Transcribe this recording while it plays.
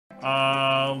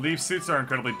Leaf suits are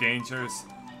incredibly dangerous.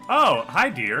 Oh, hi,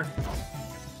 dear.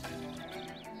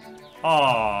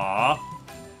 Aww.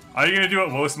 Are you gonna do what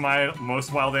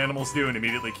most wild animals do and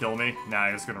immediately kill me? Nah,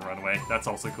 you're just gonna run away. That's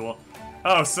also cool.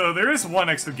 Oh, so there is one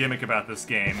extra gimmick about this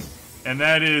game, and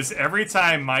that is every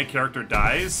time my character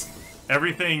dies,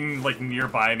 everything, like,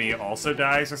 nearby me also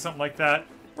dies or something like that.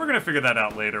 We're gonna figure that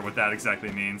out later, what that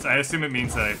exactly means. I assume it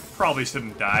means that I probably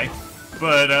shouldn't die,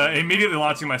 but immediately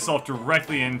launching myself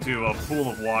directly into a pool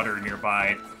of water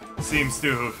nearby seems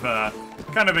to have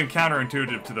kind of been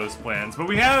counterintuitive to those plans. But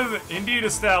we have indeed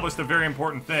established a very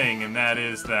important thing, and that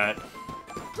is that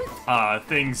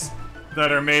things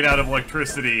that are made out of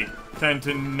electricity tend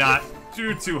to not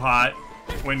do too hot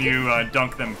when you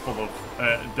dunk them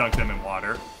in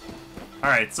water.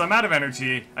 Alright, so I'm out of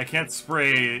energy. I can't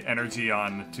spray energy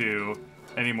onto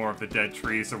any more of the dead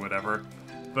trees or whatever.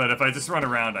 But if I just run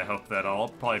around, I hope that I'll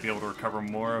probably be able to recover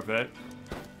more of it.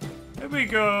 Here we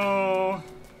go.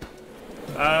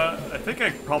 I think I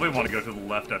probably want to go to the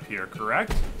left up here,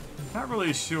 correct? Not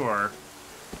really sure.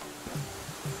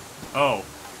 Oh.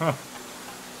 Huh.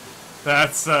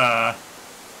 That's,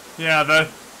 yeah,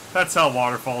 that's how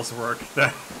waterfalls work.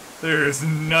 There is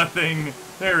nothing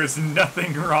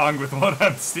wrong with what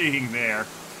I'm seeing there.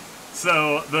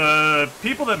 So, the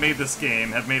people that made this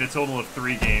game have made a total of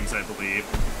 3 games, I believe.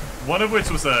 One of which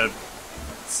was a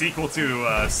sequel to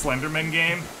Slenderman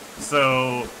game.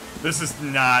 So, this is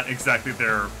not exactly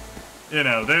their, you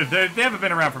know, they haven't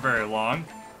been around for very long.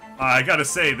 I gotta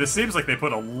say, this seems like they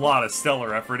put a lot of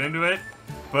stellar effort into it,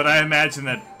 but I imagine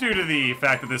that due to the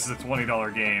fact that this is a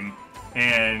 $20 game,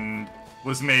 and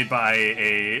was made by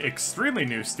a extremely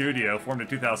new studio, formed in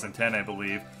 2010, I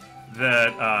believe,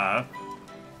 that,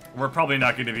 we're probably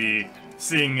not going to be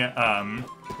seeing,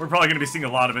 we're probably going to be seeing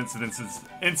a lot of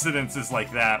incidences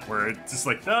like that, where it's just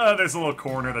like, there's a little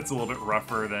corner that's a little bit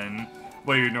rougher than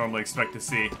what you normally expect to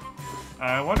see.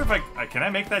 I wonder if can I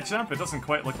make that jump? It doesn't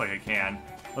quite look like I can.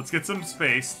 Let's get some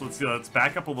space. Let's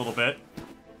back up a little bit.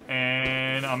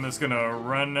 And I'm just gonna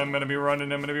run, I'm gonna be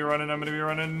running,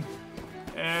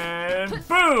 and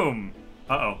boom!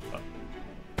 Uh-oh.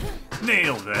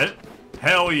 Nailed it.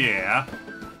 Hell yeah.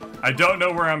 I don't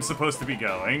know where I'm supposed to be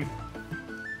going.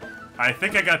 I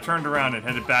think I got turned around and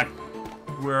headed back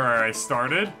where I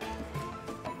started.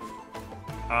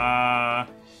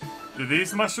 Do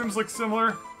these mushrooms look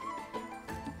similar?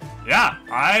 Yeah,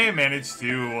 I managed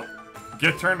to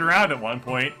get turned around at one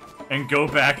point and go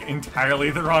back entirely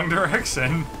the wrong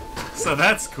direction. So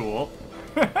that's cool.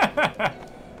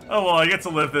 Oh well, I get to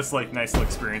live this like nice little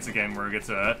experience again where I get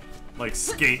to like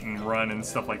skate and run and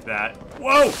stuff like that.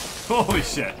 Whoa! Holy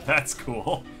shit, that's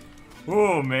cool.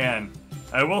 Oh man.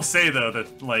 I will say though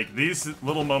that like these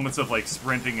little moments of like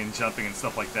sprinting and jumping and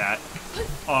stuff like that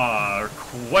are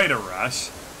quite a rush.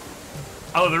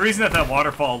 Oh, the reason that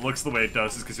waterfall looks the way it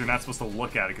does is because you're not supposed to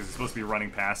look at it because you're supposed to be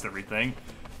running past everything.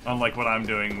 Unlike what I'm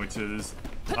doing, which is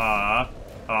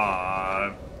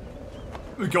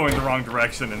going the wrong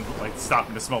direction and like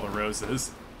stopping to smell the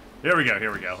roses. Here we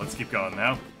go. Let's keep going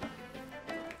now.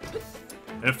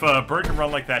 If Bird can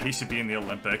run like that, he should be in the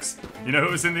Olympics. You know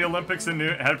who was in the Olympics and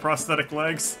had prosthetic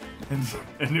legs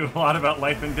and knew a lot about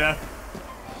life and death?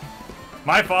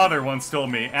 My father once told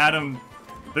me, Adam,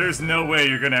 there's no way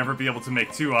you're gonna ever be able to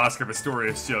make 2 Oscar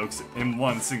Pistorius jokes in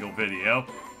one single video.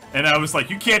 And I was like,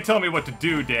 you can't tell me what to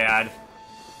do, Dad.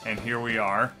 And here we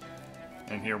are.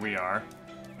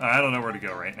 I don't know where to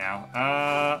go right now.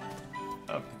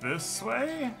 Up this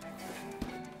way?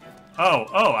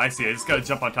 Oh, I see. I just gotta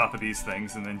jump on top of these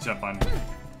things and then jump on...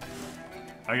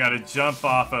 I gotta jump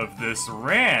off of this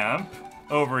ramp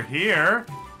over here.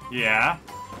 Yeah.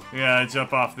 We gotta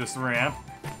jump off this ramp.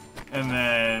 And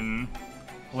then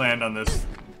land on this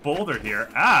boulder here.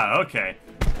 Ah, okay.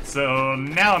 So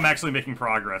now I'm actually making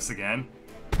progress again.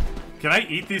 Can I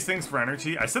eat these things for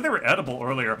energy? I said they were edible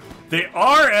earlier. They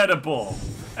are edible!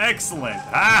 Excellent!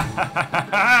 Ha ha ha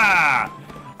ha!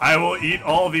 I will eat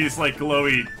all these, like,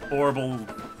 glowy,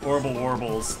 orbital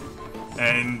warbles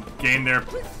and gain their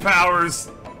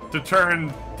powers to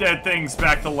turn dead things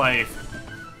back to life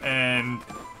and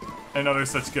other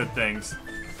such good things.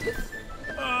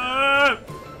 Oh,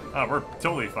 we're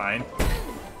totally fine.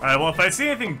 Alright, well, if I see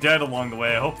anything dead along the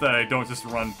way, I hope that I don't just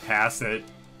run past it.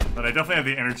 But I definitely have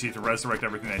the energy to resurrect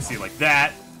everything I see, like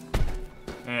that.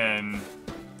 And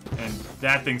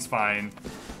that thing's fine.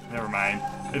 Never mind.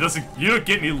 It doesn't. You don't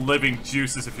get any living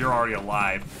juices if you're already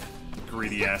alive.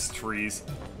 Greedy ass trees.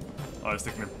 Oh, I was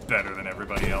thinking they're better than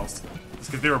everybody else. Just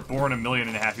because they were born 1.5 million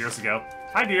years ago.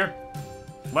 Hi, dear.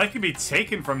 Life can be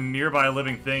taken from nearby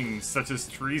living things, such as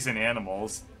trees and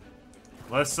animals.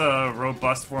 Less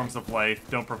robust forms of life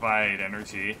don't provide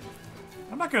energy.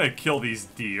 I'm not gonna kill these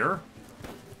deer.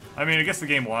 I mean, I guess the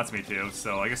game wants me to,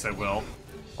 so I guess I will.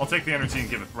 I'll take the energy and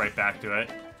give it right back to it.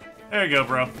 There you go,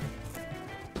 bro.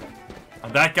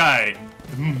 That guy,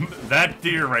 that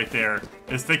deer right there,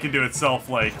 is thinking to itself,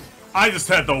 like, I just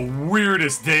had the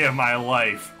weirdest day of my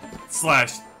life.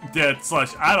 Slash, dead,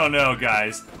 slash, I don't know,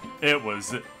 guys. It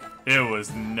was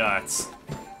nuts.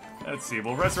 Let's see,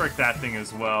 we'll resurrect that thing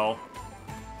as well.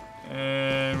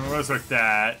 And we'll resurrect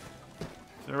that.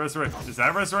 Is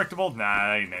that resurrectable? Nah,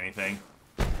 that ain't anything.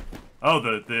 Oh,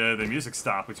 the music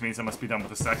stopped, which means I must be done with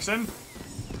the section.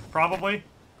 Probably.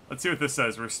 Let's see what this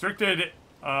says. Restricted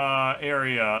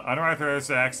area.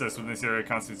 Unauthorized access within this area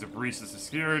constitutes a breach of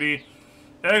security.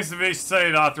 Excavation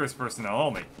site authorized personnel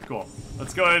only. Cool.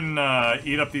 Let's go ahead and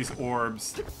eat up these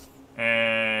orbs.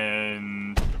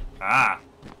 And...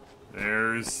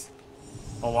 there's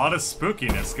a lot of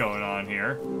spookiness going on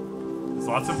here. There's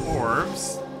lots of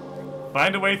orbs.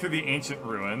 Find a way through the ancient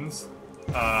ruins.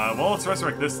 Well, let's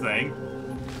resurrect this thing.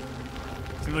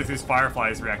 Seems like these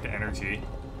fireflies react to energy.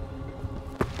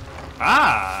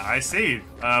 I see.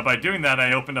 By doing that,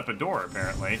 I opened up a door,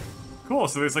 apparently. Cool,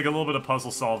 so there's like a little bit of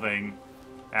puzzle-solving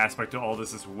aspect to all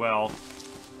this as well.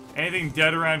 Anything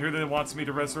dead around here that wants me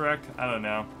to resurrect? I don't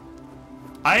know.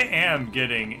 I am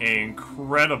getting an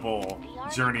incredible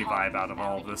journey vibe out of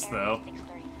all of this, though.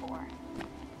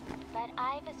 But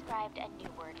I've ascribed a new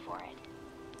word for it.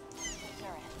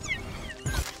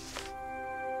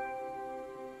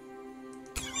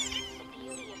 The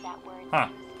beauty of that word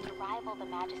seems to rival the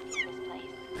majesty of this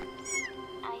place.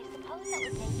 I suppose that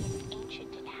would make its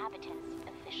ancient inhabitants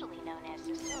officially known as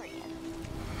Saurians.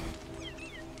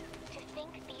 To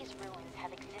think these ruins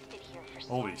have existed here for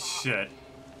so long. Holy shit.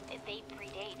 They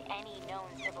predate any known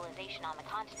civilization on the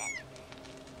continent.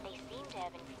 They seem to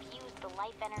have infused the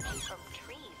life energy from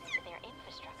trees into their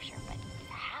infrastructure, but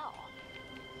how?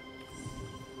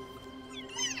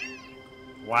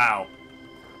 Wow.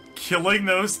 Killing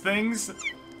those things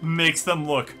makes them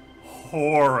look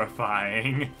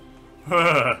horrifying.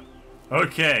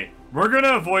 Okay, we're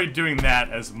gonna avoid doing that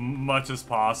as much as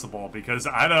possible because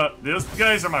those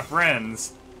guys are my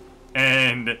friends,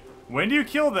 and when you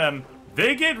kill them,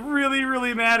 they get really,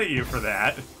 really mad at you for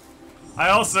that. I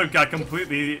also got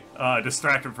completely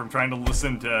distracted from trying to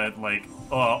listen to, like,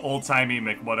 old-timey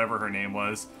whatever her name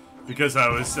was, because I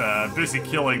was busy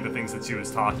killing the things that she was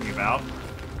talking about.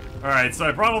 Alright, so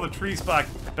I brought all the trees back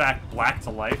to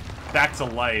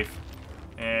life,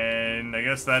 and I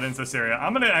guess that ends this area.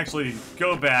 I'm gonna actually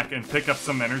go back and pick up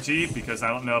some energy, because I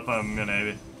don't know if I'm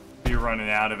gonna be running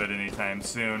out of it anytime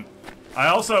soon. I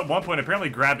also, at one point, apparently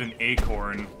grabbed an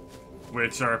acorn,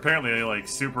 which are apparently, like,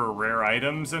 super rare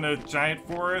items in a giant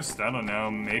forest. I don't know,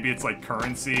 maybe it's like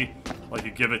currency. Like,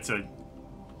 you give it to,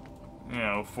 you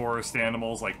know, forest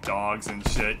animals like dogs and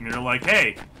shit, and you're like,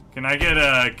 hey, can I get,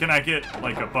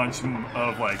 like, a bunch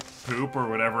of, like, poop or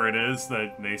whatever it is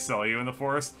that they sell you in the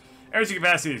forest? Energy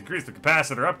capacity increase the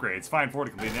capacitor upgrades. Find 4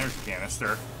 to complete an energy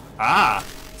canister.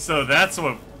 So that's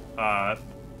what,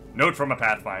 note from a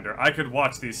Pathfinder. I could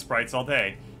watch these sprites all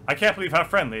day. I can't believe how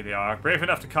friendly they are, brave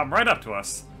enough to come right up to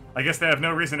us. I guess they have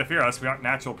no reason to fear us, we aren't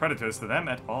natural predators to them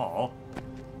at all.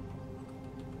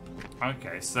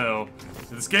 Okay, so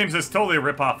this game's just totally a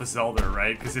rip-off of Zelda,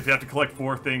 right? Because if you have to collect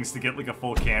 4 things to get like a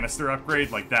full canister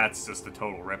upgrade, like that's just a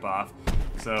total rip-off.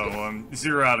 So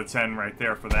 0 out of 10 right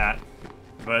there for that.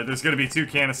 But there's gonna be 2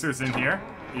 canisters in here.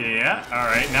 Yeah,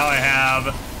 alright, now I have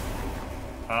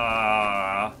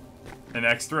an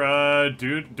extra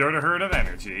Dota herd of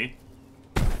energy.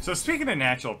 So speaking of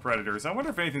natural predators, I wonder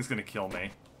if anything's gonna kill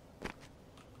me.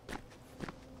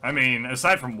 I mean,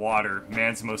 aside from water,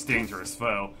 man's most dangerous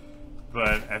foe.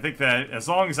 But I think that as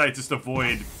long as I just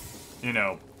avoid, you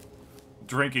know,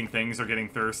 drinking things or getting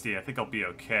thirsty, I think I'll be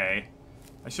okay.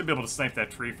 I should be able to snipe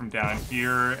that tree from down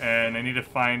here, and I need to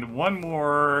find one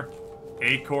more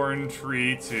acorn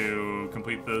tree to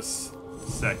complete this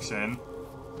section.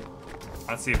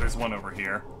 Let's see if there's one over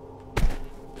here.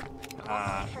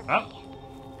 Oh.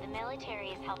 The military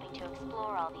is helping to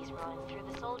explore all these ruins through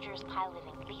the soldiers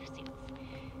piloting L.E.A.F suits.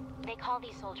 They call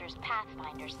these soldiers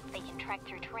pathfinders since they can trek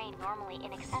through terrain normally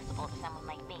inaccessible to someone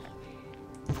like me.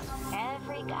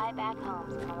 Every guy back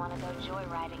home's gonna want to go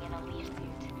joyriding in a L.E.A.F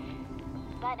suit.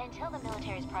 But until the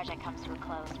military's project comes to a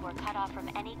close, we're cut off from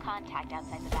any contact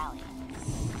outside the valley.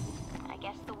 I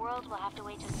guess the world will have to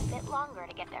wait just a bit longer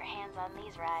to get their hands on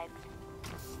these rides.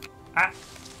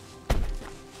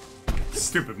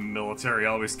 Stupid military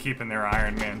always keeping their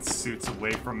Iron Man suits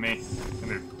away from me, and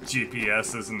their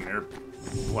GPSs and their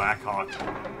Black Hawk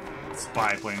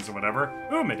spy planes or whatever.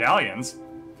 Ooh, medallions.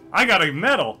 I got a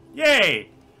medal! Yay!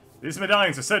 These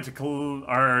medallions are said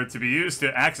to be used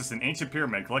to access an ancient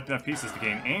pyramid. Collect enough pieces to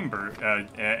gain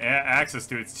access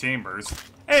to its chambers.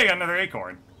 Hey, I got another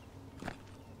acorn.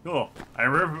 Cool. I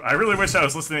really wish I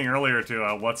was listening earlier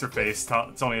to what's-her-face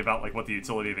tell me about like what the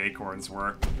utility of acorns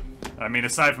were. I mean,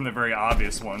 aside from the very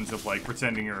obvious ones of like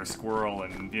pretending you're a squirrel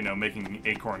and, you know, making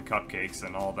acorn cupcakes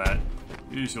and all that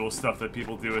usual stuff that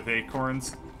people do with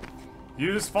acorns.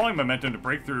 Use falling momentum to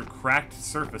break through cracked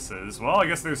surfaces. Well, I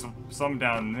guess there's some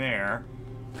down there.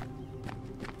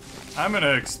 I'm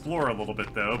gonna explore a little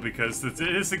bit, though, because it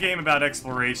is a game about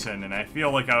exploration, and I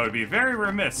feel like I would be very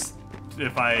remiss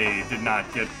if I did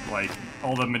not get, like,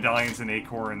 all the medallions and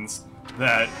acorns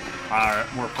that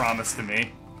were promised to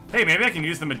me. Hey, maybe I can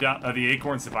use the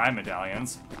acorns to buy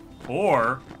medallions.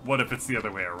 Or, what if it's the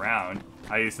other way around?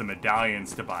 I use the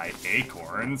medallions to buy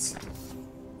acorns.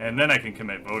 And then I can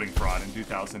commit voting fraud in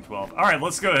 2012. Alright,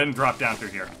 let's go ahead and drop down through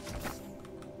here.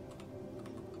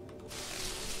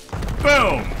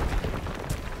 Boom!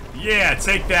 Yeah,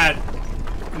 take that,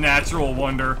 natural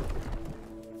wonder.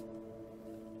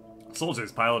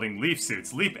 Soldiers piloting L.E.A.F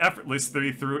suits. Leap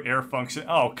effortlessly through air function.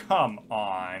 Oh, come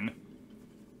on.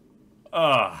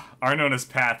 Are known as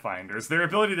Pathfinders. Their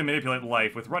ability to manipulate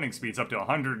life with running speeds up to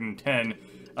 110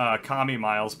 km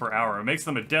miles per hour makes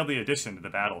them a deadly addition to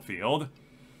the battlefield.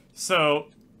 So,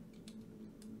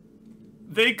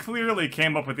 they clearly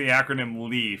came up with the acronym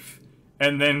L.E.A.F,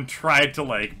 and then tried to,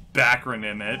 like,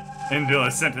 backronym it into a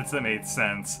sentence that made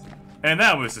sense. And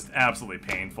that was just absolutely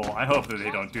painful. I hope that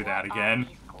they don't do that again.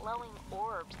 Glowing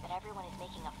orbs that everyone is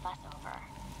making a fuss over.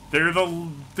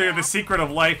 They're the secret of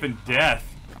life and death.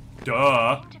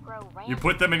 Duh. You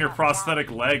put them in your prosthetic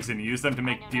legs and use them to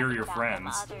make dear your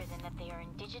friends. Other than that they are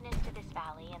indigenous to this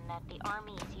valley and that the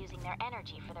army is using their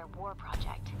energy for their war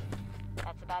project.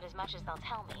 That's about as much as they'll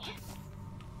tell me.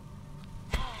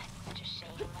 Such a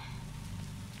shame.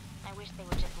 I wish they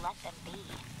would just let them be.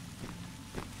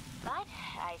 But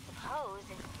I suppose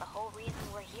it's the whole reason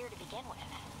we're here to begin with.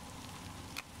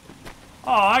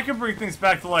 Oh, I can bring things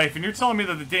back to life, and you're telling me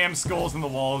that the damn skulls in the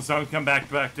walls don't come back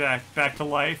to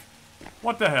life?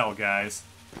 What the hell, guys?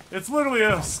 It's literally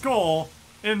a skull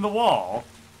in the wall.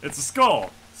 It's a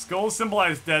skull. Skulls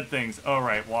symbolize dead things. Oh,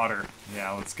 right, water.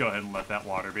 Yeah, let's go ahead and let that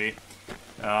water be.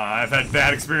 I've had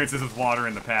bad experiences with water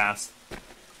in the past.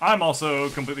 I'm also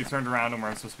completely turned around on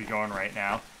where I'm supposed to be going right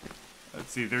now.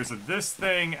 Let's see, there's this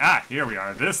thing. Ah, here we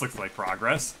are. This looks like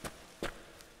progress.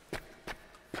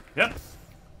 Yep.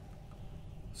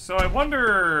 So I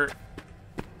wonder...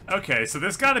 Okay, so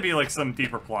there's got to be, like, some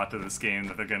deeper plot to this game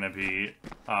that they're going to be,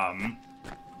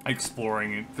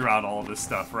 exploring throughout all of this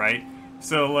stuff, right?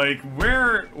 So, like,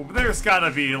 there's got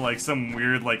to be, like, some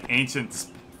weird, like, ancient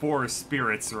forest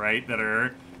spirits, right? That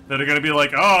are going to be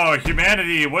like, oh,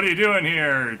 humanity, what are you doing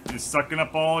here? You're sucking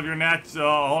up all of your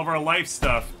all of our life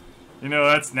stuff. You know,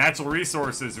 that's natural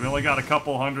resources. We only got a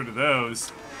couple hundred of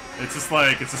those. It's just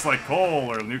like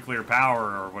coal or nuclear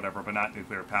power or whatever, but not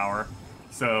nuclear power.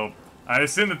 So I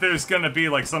assume that there's gonna be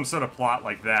like some sort of plot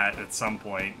like that at some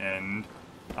point, and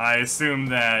I assume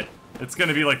that it's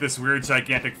gonna be like this weird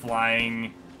gigantic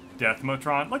flying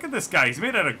Deathmotron. Look at this guy, he's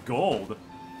made out of gold.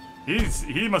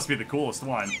 He must be the coolest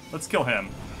one. Let's kill him.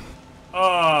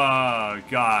 Oh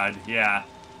god, yeah.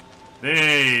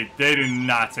 They do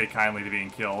not take kindly to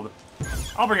being killed.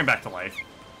 I'll bring him back to life.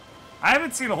 I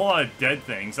haven't seen a whole lot of dead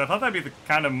things. I thought that'd be the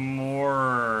kind of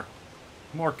more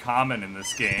common in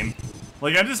this game.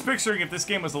 Like, I'm just picturing if this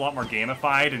game was a lot more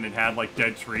gamified and it had, like,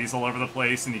 dead trees all over the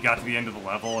place and you got to the end of the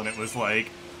level and it was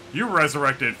like, you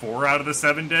resurrected 4 out of the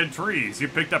 7 dead trees. You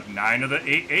picked up 9 of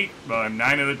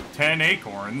the 10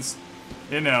 acorns.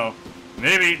 You know,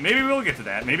 maybe we'll get to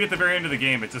that. Maybe at the very end of the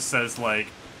game it just says, like,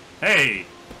 hey,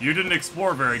 you didn't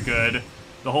explore very good.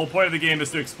 The whole point of the game is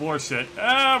to explore shit.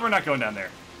 We're not going down there.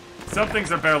 Some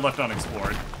things are better left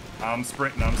unexplored. I'm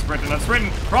sprinting.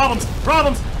 Problems!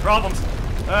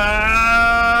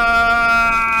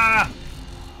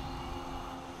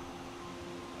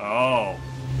 Oh.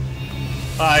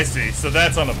 I see. So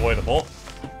that's unavoidable.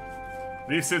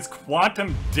 This is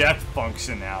quantum death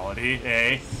functionality,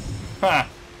 eh? Huh.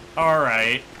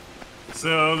 Alright.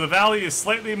 So the valley is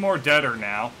slightly more deader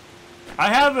now. I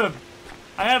have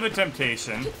a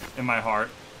temptation in my heart.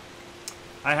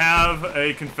 I have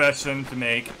a confession to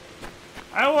make.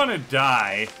 I want to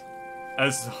die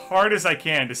as hard as I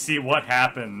can to see what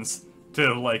happens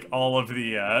to, like, all of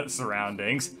the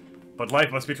surroundings. But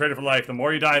life must be traded for life. The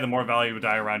more you die, the more value will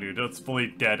die around you. It's fully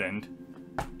deadened.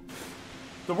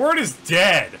 The word is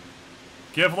dead.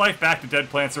 Give life back to dead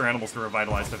plants or animals to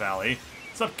revitalize the valley.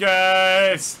 What's up,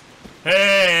 guys?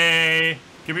 Hey!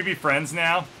 Can we be friends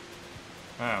now?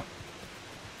 Oh.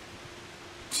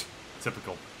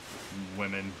 Typical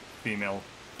women, female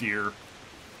deer,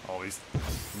 always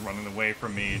running away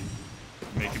from me and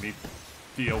making me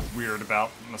feel weird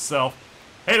about myself.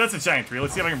 Hey, that's a giant tree.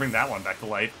 Let's see if I can bring that one back to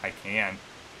life. I can.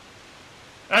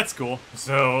 That's cool.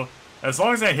 So, as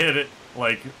long as I hit it,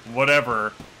 like,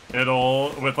 whatever,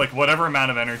 it'll, with, like, whatever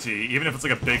amount of energy, even if it's,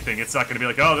 like, a big thing, it's not gonna be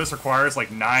like, oh, this requires, like,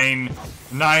 nine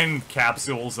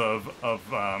capsules of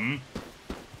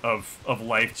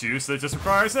life juice. It just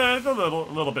requires a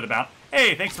little bit amount.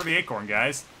 Hey, thanks for the acorn,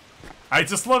 guys. I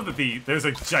just love that there's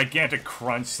a gigantic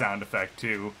crunch sound effect,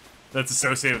 too, that's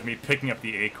associated with me picking up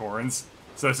the acorns.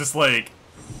 So it's just like,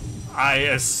 I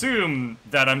assume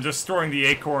that I'm just storing the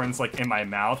acorns, like, in my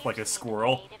mouth, like a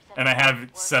squirrel. And I have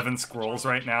 7 squirrels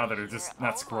right now that are just,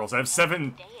 not squirrels. I have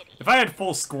 7, if I had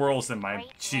full squirrels in my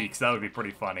cheeks, that would be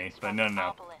pretty funny. But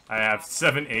no. I have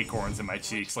 7 acorns in my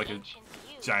cheeks, like a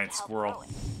giant squirrel.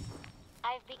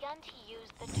 I've begun to use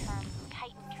the term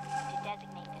Titan tree to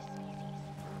designate this species.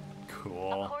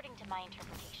 Cool. According to my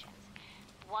interpretations,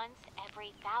 once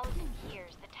every 1,000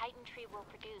 years, the Titan tree will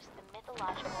produce the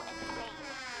mythological and famed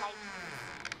life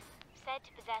fruit, said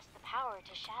to possess the power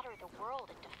to shatter the world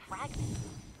into fragments.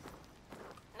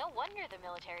 No wonder the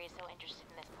military is so interested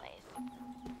in this place.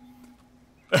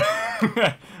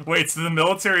 Wait, so the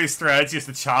military's strategy is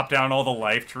to chop down all the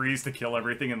life trees to kill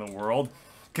everything in the world?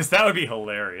 Because that would be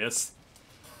hilarious.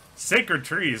 Sacred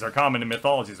trees are common in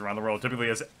mythologies around the world, typically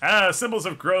as symbols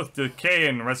of growth, decay,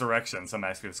 and resurrection. Some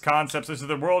ask as concepts such as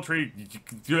the world tree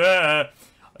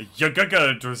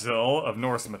Yggdrasil of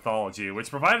Norse mythology,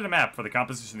 which provided a map for the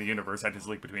composition of the universe at its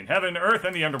link between heaven, earth,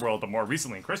 and the underworld, but more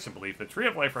recently in Christian belief, the Tree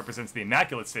of Life represents the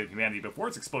immaculate state of humanity before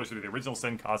its exposure to the original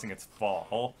sin causing its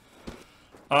fall.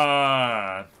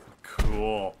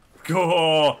 Cool.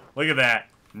 Cool! Look at that.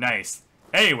 Nice.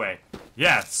 Anyway,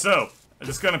 yeah, so, I'm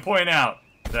just gonna point out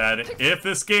that if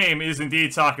this game is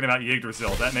indeed talking about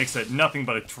Yggdrasil, that makes it nothing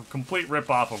but a complete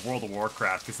rip-off of World of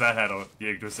Warcraft, because that had a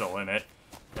Yggdrasil in it.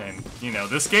 And, you know,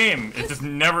 this game, it just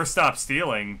never stops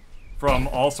stealing from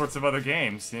all sorts of other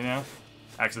games, you know?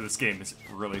 Actually, this game is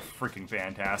really freaking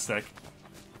fantastic.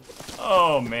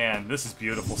 Oh, man, this is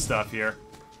beautiful stuff here.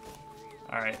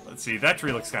 Alright, let's see. That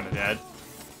tree looks kind of dead.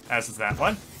 As does that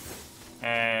one.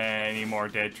 Any more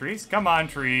dead trees? Come on,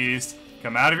 trees.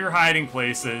 Come out of your hiding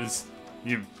places.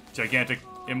 You gigantic,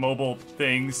 immobile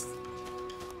things.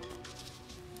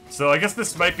 So I guess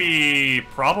this might be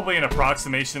probably an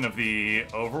approximation of the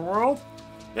overworld?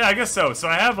 Yeah, I guess so. So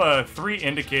I have 3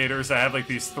 indicators. I have like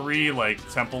these 3 like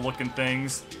temple-looking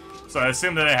things. So I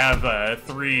assume that I have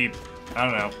 3, I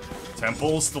don't know,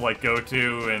 temples to like go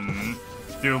to and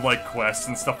do like quests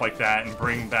and stuff like that and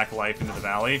bring back life into the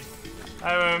valley.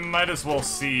 I might as well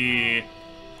see...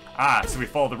 Ah, so we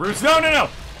follow the roots. No!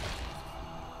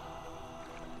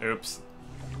 Oops.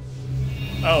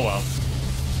 Oh well.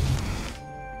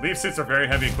 Leaf suits are very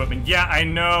heavy equipment. Yeah, I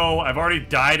know. I've already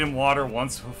died in water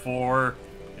once before.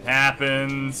 It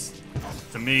happens.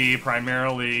 To me,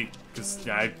 primarily, because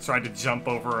I tried to jump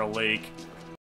over a lake.